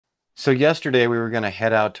So yesterday we were going to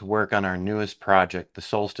head out to work on our newest project, the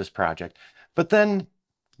Solstice project, but then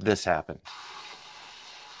this happened.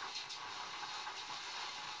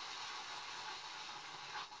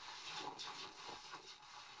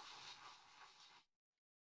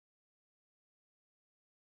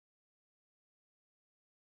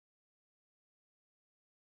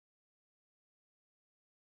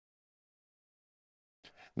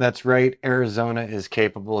 That's right, Arizona is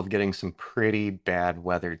capable of getting some pretty bad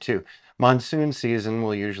weather too. Monsoon season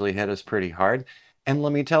will usually hit us pretty hard, and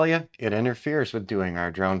let me tell you, it interferes with doing our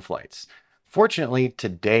drone flights. Fortunately,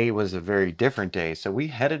 today was a very different day, so we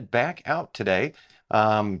headed back out today.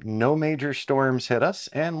 No major storms hit us,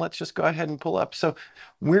 and let's just go ahead and pull up. So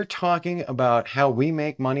we're talking about how we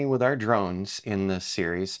make money with our drones in this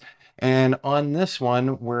series. And on this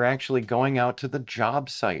one, we're actually going out to the job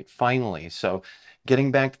site finally. So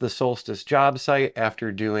getting back to the Solstice job site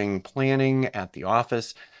after doing planning at the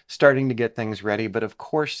office, starting to get things ready. But of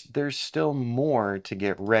course, there's still more to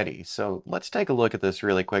get ready. So let's take a look at this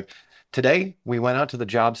really quick. Today, we went out to the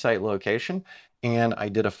job site location and I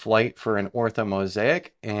did a flight for an Orthomosaic,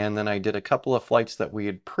 and then I did a couple of flights that we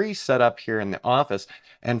had pre-set up here in the office.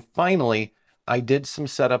 And finally, I did some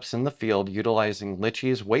setups in the field utilizing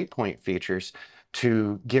Litchi's waypoint features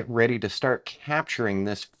to get ready to start capturing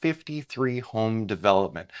this 53 home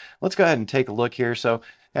development. Let's go ahead and take a look here. So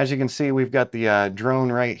as you can see, we've got the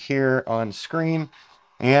drone right here on screen,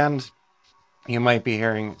 and you might be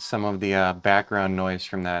hearing some of the background noise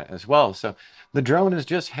from that as well. So the drone is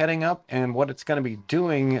just heading up, and what it's going to be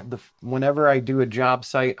doing, whenever I do a job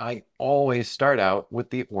site, I always start out with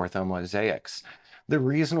the orthomosaics. The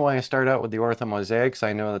reason why I start out with the orthomosaics,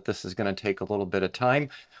 I know that this is going to take a little bit of time.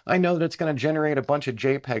 I know that it's going to generate a bunch of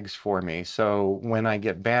JPEGs for me. So when I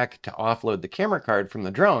get back to offload the camera card from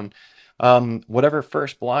the drone, whatever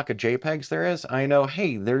first block of JPEGs there is, I know,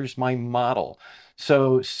 hey, there's my model.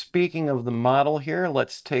 So speaking of the model here,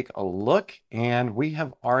 let's take a look, and we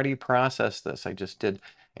have already processed this. I just did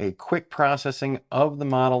a quick processing of the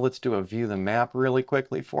model. Let's do a view the map really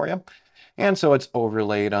quickly for you. And so it's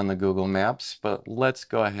overlaid on the Google Maps, but let's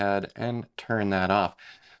go ahead and turn that off.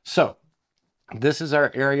 So this is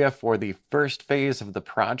our area for the first phase of the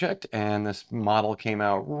project, and this model came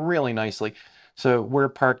out really nicely. So we're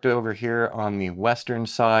parked over here on the western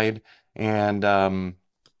side, and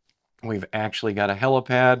we've actually got a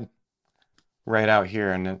helipad right out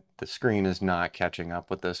here, and the screen is not catching up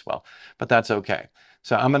with this well, but that's okay.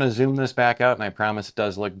 So I'm going to zoom this back out, and I promise it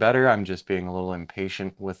does look better. I'm just being a little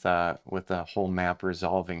impatient with the whole map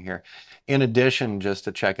resolving here. In addition, just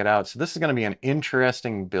to check it out, so this is going to be an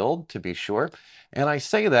interesting build to be sure, and I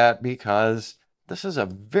say that because this is a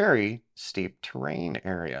very steep terrain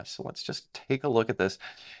area. So let's just take a look at this.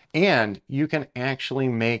 And you can actually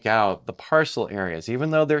make out the parcel areas.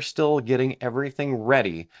 Even though they're still getting everything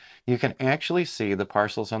ready, you can actually see the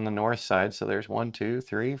parcels on the north side. So there's 1, 2,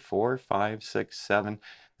 3, 4, 5, 6, 7,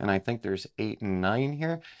 and I think there's 8 and 9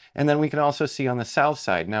 here. And then we can also see on the south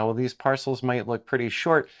side. Now, while these parcels might look pretty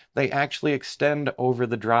short, they actually extend over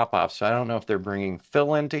the drop-off. So I don't know if they're bringing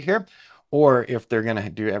fill into here or if they're going to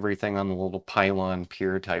do everything on the little pylon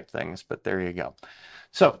pier type things, but there you go.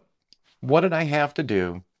 So what did I have to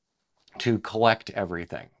do to collect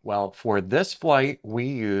everything? Well, for this flight, we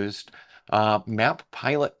used Map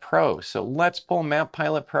Pilot Pro. So let's pull Map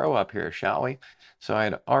Pilot Pro up here, shall we? So I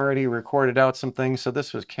had already recorded out some things. So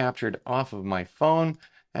this was captured off of my phone.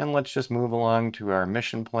 And let's just move along to our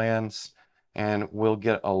mission plans, and we'll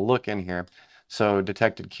get a look in here. So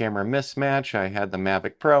detected camera mismatch. I had the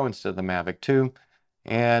Mavic Pro instead of the Mavic 2.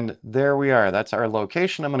 And there we are. That's our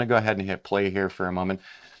location. I'm going to go ahead and hit play here for a moment.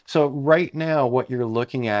 So right now, what you're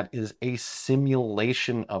looking at is a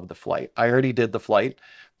simulation of the flight. I already did the flight,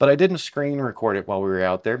 but I didn't screen record it while we were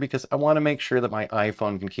out there because I want to make sure that my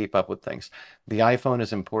iPhone can keep up with things. The iPhone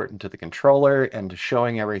is important to the controller and to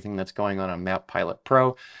showing everything that's going on Map Pilot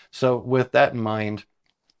Pro. So with that in mind,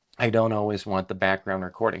 I don't always want the background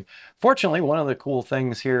recording. Fortunately, one of the cool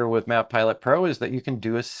things here with Map Pilot Pro is that you can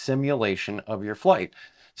do a simulation of your flight.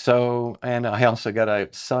 So, and I also got a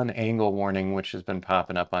sun angle warning, which has been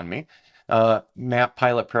popping up on me. Map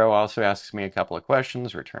Pilot Pro also asks me a couple of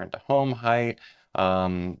questions: return to home height,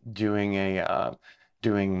 doing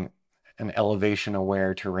an elevation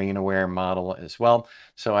aware, terrain aware model as well.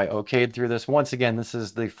 So I okayed through this. Once again, this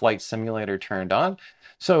is the flight simulator turned on.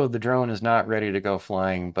 So the drone is not ready to go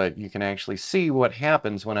flying, but you can actually see what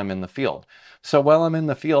happens when I'm in the field. So while I'm in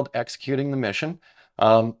the field executing the mission,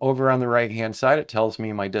 over on the right-hand side, it tells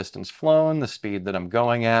me my distance flown, the speed that I'm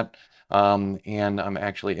going at, and I'm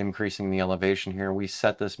actually increasing the elevation here. We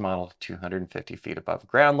set this model to 250 feet above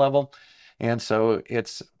ground level. And so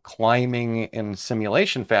it's climbing in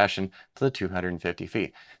simulation fashion to the 250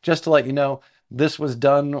 feet. Just to let you know, this was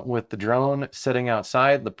done with the drone sitting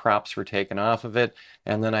outside. The props were taken off of it,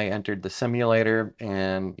 and then I entered the simulator,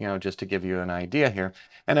 and just to give you an idea here.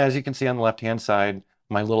 And as you can see on the left-hand side,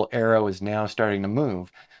 my little arrow is now starting to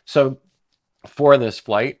move. So for this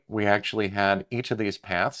flight, we actually had each of these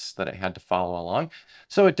paths that it had to follow along.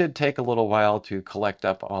 So it did take a little while to collect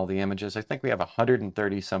up all the images. I think we have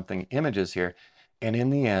 130 something images here. And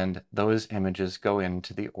in the end, those images go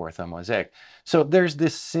into the Orthomosaic. So there's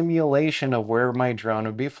this simulation of where my drone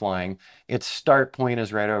would be flying. Its start point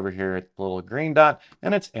is right over here at the little green dot,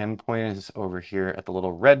 and its end point is over here at the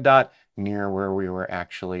little red dot near where we were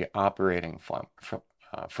actually operating from.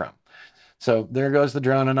 So there goes the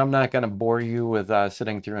drone, and I'm not going to bore you with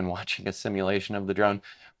sitting through and watching a simulation of the drone.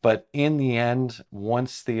 But in the end,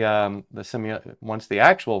 once the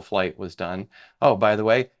actual flight was done, oh, by the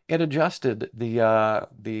way, it adjusted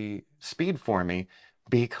the speed for me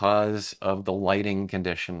because of the lighting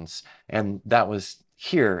conditions, and that was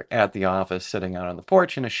here at the office, sitting out on the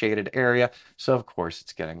porch in a shaded area. So of course,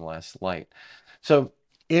 it's getting less light. So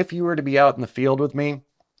if you were to be out in the field with me,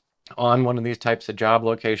 on one of these types of job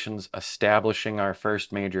locations, establishing our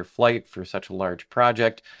first major flight for such a large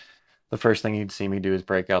project, the first thing you'd see me do is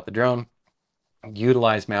break out the drone,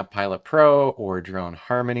 utilize Map Pilot Pro or Drone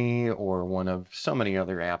Harmony or one of so many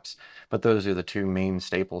other apps, but those are the two main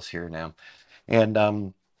staples here now.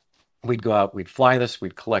 And we'd go out, we'd fly this,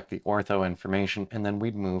 we'd collect the ortho information, and then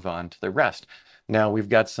we'd move on to the rest. Now, we've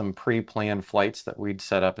got some pre-planned flights that we'd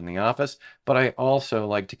set up in the office, but I also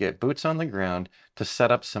like to get boots on the ground to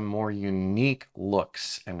set up some more unique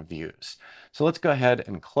looks and views. So let's go ahead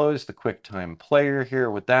and close the QuickTime player here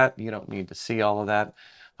with that. You don't need to see all of that.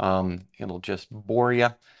 It'll just bore you.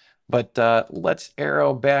 But let's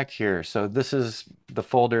arrow back here. So this is the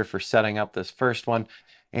folder for setting up this first one.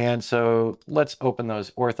 And so let's open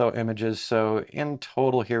those ortho images. So in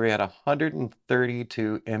total here, we had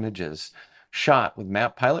 132 images shot with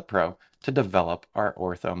Map Pilot Pro to develop our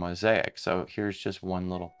Orthomosaic. So here's just one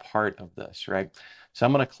little part of this, right? So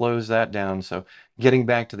I'm going to close that down. So getting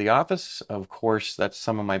back to the office, of course, that's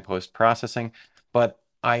some of my post-processing, but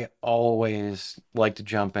I always like to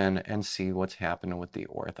jump in and see what's happening with the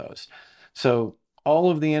orthos. So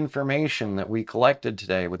all of the information that we collected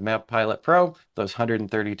today with Map Pilot Pro, those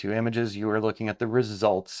 132 images, you are looking at the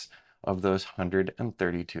results of those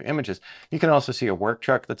 132 images. You can also see a work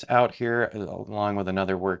truck that's out here along with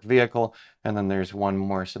another work vehicle, and then there's one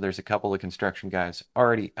more. So there's a couple of construction guys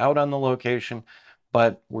already out on the location,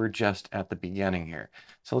 but we're just at the beginning here.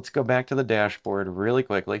 So let's go back to the dashboard really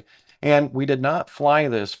quickly. And we did not fly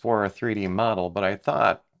this for a 3D model, but I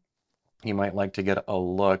thought you might like to get a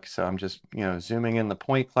look. So I'm just, zooming in the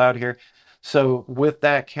point cloud here. So with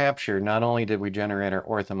that capture, not only did we generate our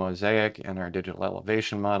Orthomosaic and our digital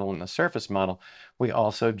elevation model and the surface model, we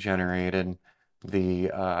also generated the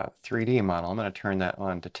 3D model. I'm going to turn that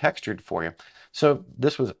on to textured for you. So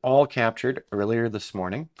this was all captured earlier this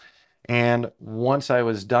morning. And once I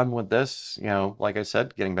was done with this, like I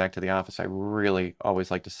said, getting back to the office, I really always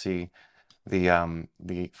like to see the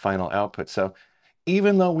final output. So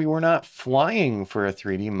even though we were not flying for a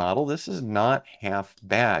 3D model, this is not half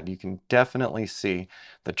bad. You can definitely see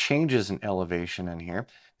the changes in elevation in here,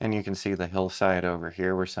 and you can see the hillside over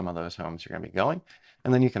here where some of those homes are going to be going.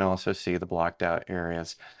 And then you can also see the blocked out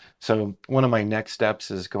areas. So one of my next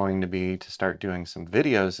steps is going to be to start doing some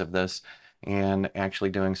videos of this and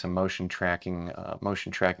actually doing some motion tracking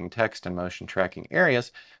text and motion tracking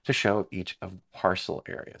areas to show each of the parcel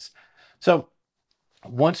areas. So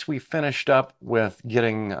once we finished up with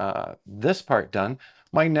getting this part done,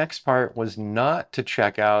 my next part was not to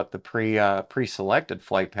check out the pre-selected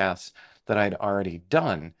flight paths that I'd already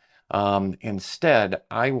done. Instead,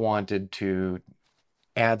 I wanted to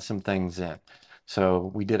add some things in.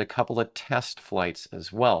 So we did a couple of test flights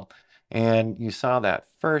as well. And you saw that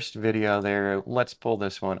first video there. Let's pull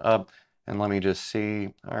this one up and let me just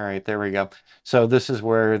see. All right, there we go. So this is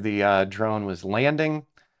where the drone was landing.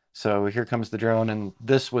 So here comes the drone, and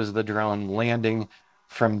this was the drone landing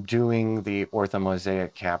from doing the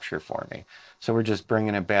Orthomosaic capture for me. So we're just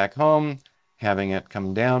bringing it back home, having it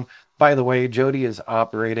come down. By the way, Jody is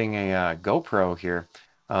operating a GoPro here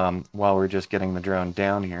while we're just getting the drone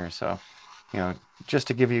down here. So, just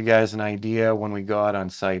to give you guys an idea, when we go out on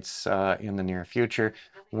sites in the near future,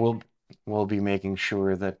 we'll be making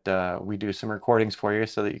sure that we do some recordings for you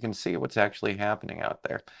so that you can see what's actually happening out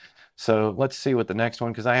there. So let's see what the next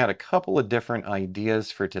one, because I had a couple of different ideas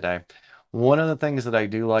for today. One of the things that I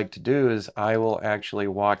do like to do is I will actually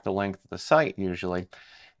walk the length of the site usually.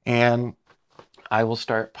 And I will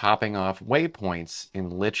start popping off waypoints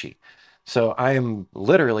in Litchi. So I am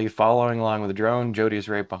literally following along with the drone. Jody's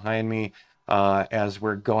right behind me as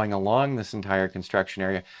we're going along this entire construction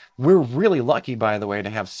area. We're really lucky, by the way, to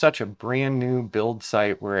have such a brand new build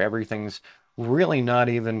site where everything's really not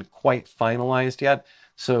even quite finalized yet.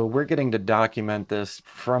 So we're getting to document this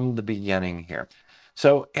from the beginning here.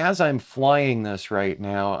 So as I'm flying this right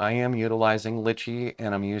now, I am utilizing Litchi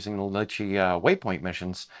and I'm using the Litchi waypoint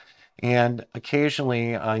missions. And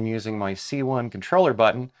occasionally I'm using my C1 controller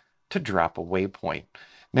button to drop a waypoint.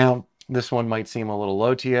 Now, this one might seem a little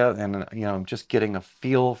low to you, and I'm just getting a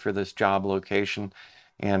feel for this job location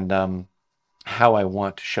and how I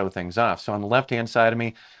want to show things off. So on the left-hand side of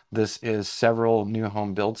me, this is several new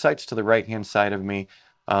home build sites. To the right-hand side of me,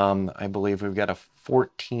 I believe we've got a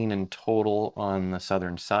 14 in total on the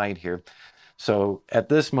southern side here. So at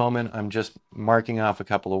this moment, I'm just marking off a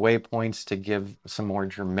couple of waypoints to give some more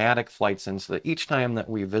dramatic flights in so that each time that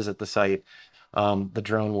we visit the site, the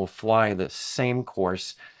drone will fly the same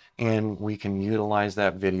course and we can utilize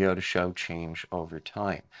that video to show change over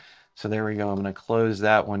time. So there we go. I'm going to close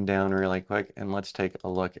that one down really quick and let's take a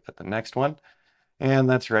look at the next one. And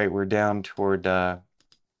that's right, we're down toward, we're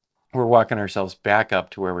walking ourselves back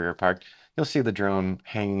up to where we were parked. You'll see the drone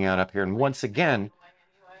hanging out up here. And once again,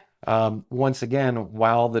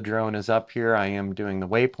 while the drone is up here, I am doing the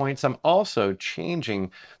waypoints. I'm also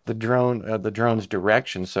changing the drone's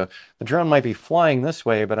direction. So the drone might be flying this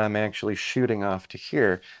way, but I'm actually shooting off to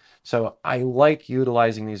here. So I like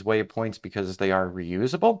utilizing these waypoints because they are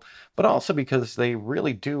reusable, but also because they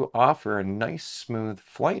really do offer a nice smooth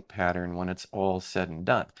flight pattern when it's all said and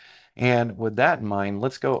done. And with that in mind,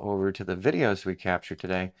 let's go over to the videos we captured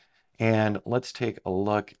today. And let's take a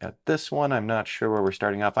look at this one. I'm not sure where we're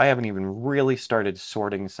starting off. I haven't even really started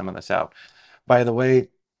sorting some of this out. By the way,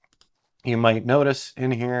 you might notice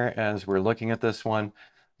in here as we're looking at this one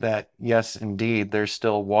that yes, indeed, there's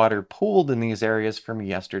still water pooled in these areas from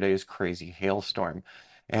yesterday's crazy hailstorm.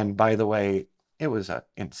 And by the way, it was an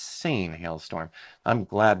insane hailstorm. I'm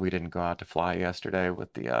glad we didn't go out to fly yesterday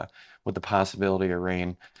with the possibility of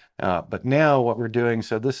rain. But now what we're doing,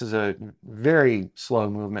 so this is a very slow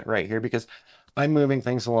movement right here because I'm moving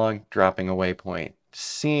things along, dropping a waypoint,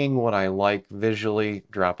 seeing what I like visually,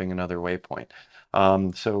 dropping another waypoint.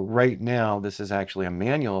 So right now, this is actually a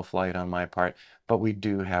manual flight on my part, but we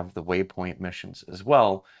do have the waypoint missions as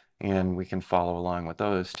well, and we can follow along with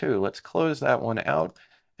those too. Let's close that one out.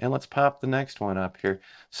 And let's pop the next one up here.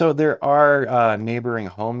 So there are neighboring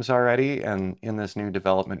homes already and in this new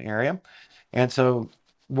development area. And so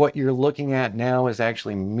what you're looking at now is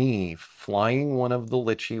actually me flying one of the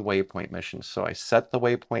Litchi waypoint missions. So I set the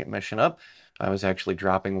waypoint mission up. I was actually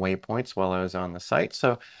dropping waypoints while I was on the site.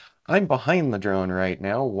 So I'm behind the drone right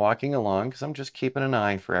now, walking along because I'm just keeping an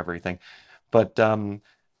eye for everything. But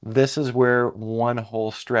this is where one whole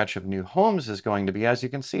stretch of new homes is going to be. As you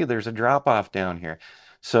can see, there's a drop off down here.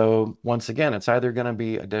 So once again, it's either going to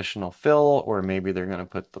be additional fill or maybe they're going to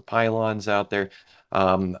put the pylons out there.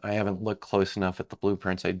 I haven't looked close enough at the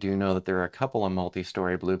blueprints. I do know that there are a couple of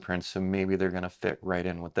multi-story blueprints, so maybe they're going to fit right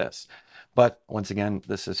in with this. But once again,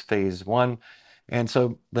 this is phase one. And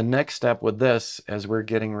so the next step with this, as we're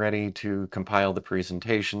getting ready to compile the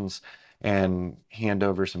presentations and hand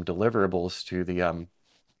over some deliverables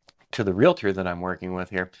to the realtor that I'm working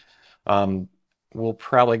with here, we'll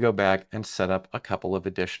probably go back and set up a couple of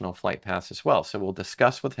additional flight paths as well. So we'll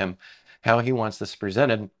discuss with him how he wants this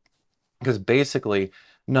presented, because basically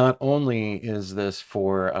not only is this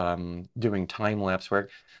for doing time-lapse work,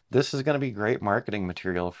 this is going to be great marketing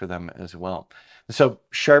material for them as well. So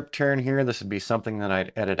sharp turn here, this would be something that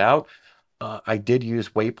I'd edit out. I did use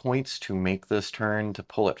waypoints to make this turn to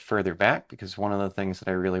pull it further back because one of the things that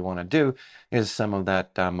I really want to do is some of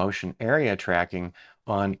that motion area tracking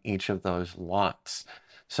on each of those lots.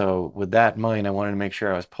 So with that in mind, I wanted to make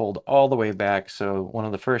sure I was pulled all the way back. So one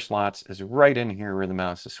of the first lots is right in here where the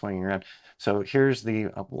mouse is swinging around. So here's the,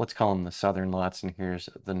 let's call them the southern lots, and here's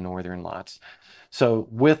the northern lots. So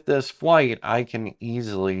with this flight, I can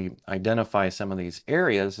easily identify some of these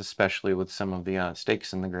areas, especially with some of the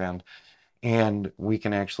stakes in the ground. And we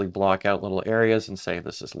can actually block out little areas and say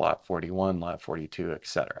this is lot 41, lot 42,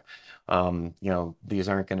 etc. These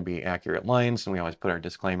aren't going to be accurate lines, and we always put our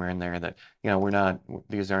disclaimer in there that,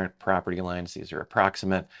 these aren't property lines, these are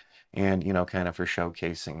approximate, and, kind of for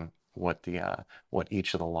showcasing what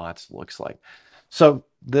each of the lots looks like. So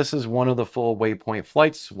this is one of the full waypoint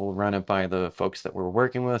flights. We'll run it by the folks that we're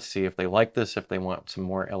working with, see if they like this, if they want some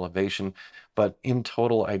more elevation. But in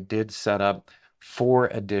total, I did set up 4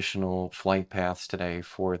 additional flight paths today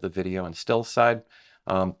for the video and still side.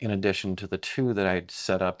 in addition to the 2 that I'd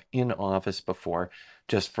set up in Office before,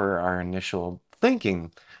 just for our initial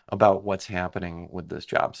thinking about what's happening with this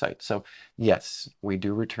job site. So yes, we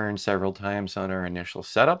do return several times on our initial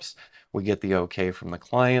setups. We get the okay from the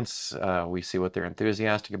clients. We see what they're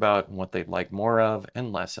enthusiastic about and what they'd like more of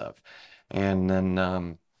and less of. And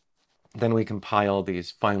then we compile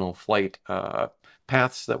these final flight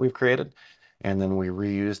paths that we've created, and then we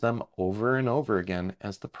reuse them over and over again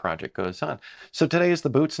as the project goes on. So today is the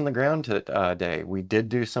boots in the ground day. We did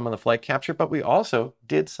do some of the flight capture, but we also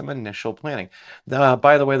did some initial planning.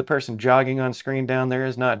 By the way, the person jogging on screen down there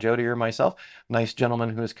is not Jody or myself. Nice gentleman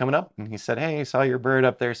who is coming up, and he said, hey, saw your bird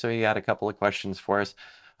up there, so he had a couple of questions for us.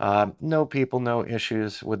 No people, no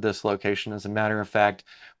issues with this location. As a matter of fact,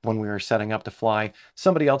 when we were setting up to fly,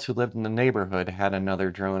 somebody else who lived in the neighborhood had another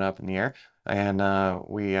drone up in the air, and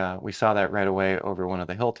we saw that right away over one of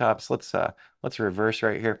the hilltops. Let's reverse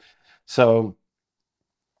right here. So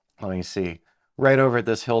let me see. Right over at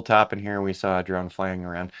this hilltop in here, we saw a drone flying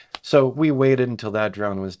around. So we waited until that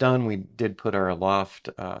drone was done. We did put our aloft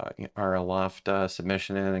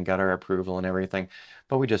submission in and got our approval and everything,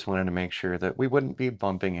 but we just wanted to make sure that we wouldn't be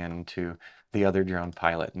bumping into the other drone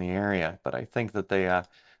pilot in the area. But I think that they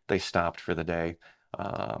stopped for the day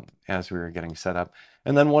as we were getting set up.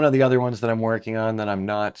 And then one of the other ones that I'm working on that I'm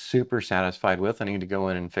not super satisfied with, I need to go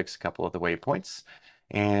in and fix a couple of the waypoints.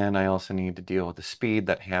 And I also need to deal with the speed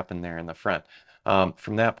that happened there in the front.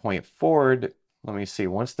 From that point forward, let me see,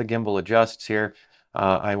 once the gimbal adjusts here,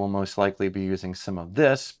 I will most likely be using some of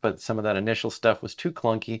this, but some of that initial stuff was too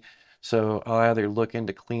clunky. So I'll either look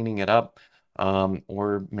into cleaning it up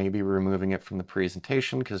or maybe removing it from the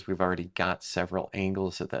presentation because we've already got several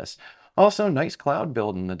angles of this. Also, nice cloud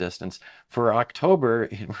build in the distance. For October,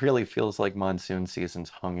 it really feels like monsoon season's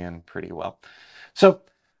hung in pretty well. So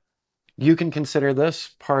you can consider this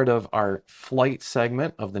part of our flight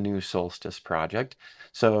segment of the new Solstice project.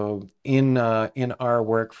 So in our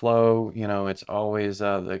workflow, you know, it's always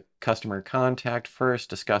the customer contact first,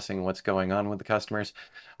 discussing what's going on with the customers.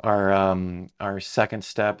 Our second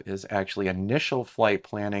step is actually initial flight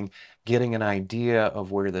planning, getting an idea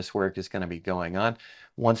of where this work is going to be going on.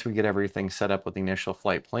 Once we get everything set up with the initial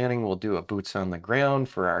flight planning, we'll do a boots on the ground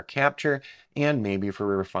for our capture and maybe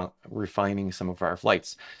for refining some of our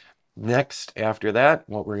flights. Next, after that,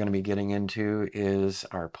 what we're going to be getting into is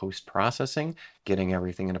our post-processing, getting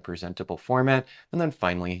everything in a presentable format, and then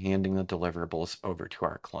finally handing the deliverables over to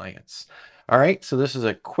our clients. All right, so this is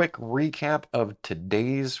a quick recap of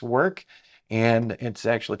today's work, and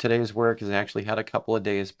today's work has actually had a couple of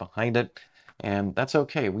days behind it, and that's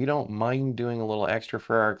okay. We don't mind doing a little extra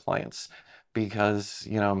for our clients because,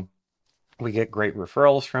 you know, we get great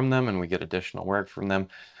referrals from them and we get additional work from them.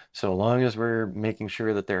 So long as we're making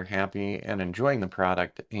sure that they're happy and enjoying the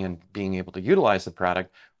product and being able to utilize the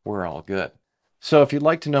product, we're all good. So if you'd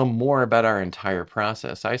like to know more about our entire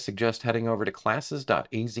process, I suggest heading over to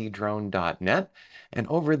classes.azdrone.net. And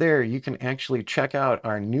over there, you can actually check out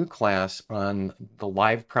our new class on the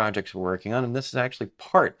live projects we're working on. And this is actually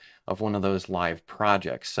part of one of those live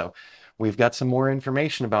projects. So we've got some more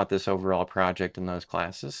information about this overall project in those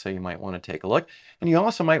classes, so you might want to take a look. And you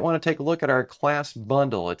also might want to take a look at our class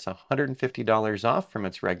bundle. It's $150 off from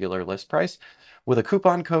its regular list price with a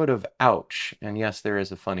coupon code of OUCH. And yes, there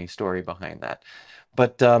is a funny story behind that.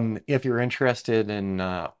 But if you're interested in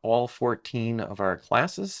all 14 of our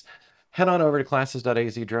classes, head on over to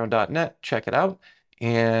classes.azdrone.net, check it out.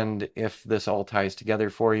 And if this all ties together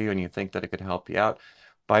for you and you think that it could help you out,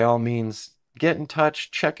 by all means, get in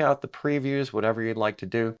touch, check out the previews, whatever you'd like to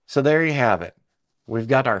do. So there you have it. We've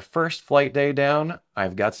got our first flight day down.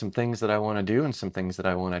 I've got some things that I want to do and some things that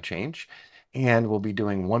I want to change. And we'll be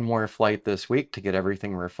doing one more flight this week to get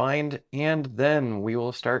everything refined. And then we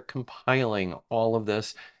will start compiling all of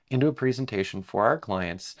this into a presentation for our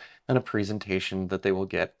clients and a presentation that they will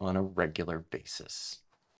get on a regular basis.